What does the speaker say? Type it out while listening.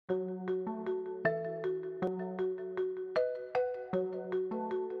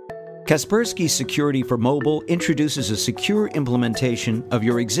Kaspersky Security for Mobile introduces a secure implementation of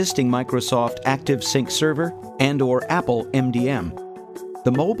your existing Microsoft Active Sync server and/or Apple MDM.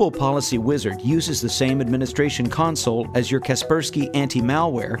 The Mobile Policy Wizard uses the same administration console as your Kaspersky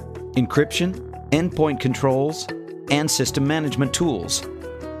anti-malware, encryption, endpoint controls, and system management tools.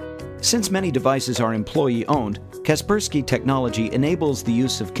 Since many devices are employee-owned, Kaspersky technology enables the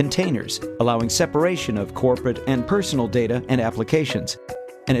use of containers, allowing separation of corporate and personal data and applications.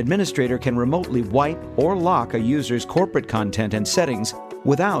 An administrator can remotely wipe or lock a user's corporate content and settings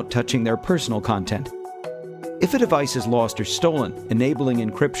without touching their personal content. If a device is lost or stolen, enabling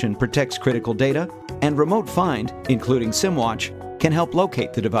encryption protects critical data, and Remote Find, including SimWatch, can help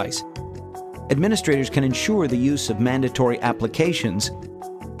locate the device. Administrators can ensure the use of mandatory applications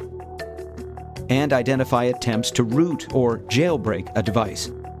and identify attempts to root or jailbreak a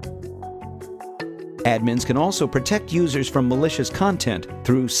device. Admins can also protect users from malicious content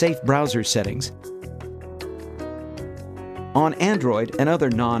through safe browser settings. On Android and other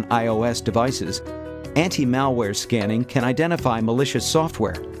non-iOS devices, anti-malware scanning can identify malicious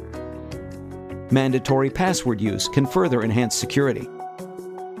software. Mandatory password use can further enhance security.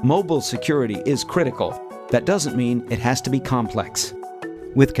 Mobile security is critical. That doesn't mean it has to be complex.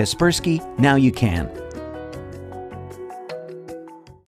 With Kaspersky, now you can.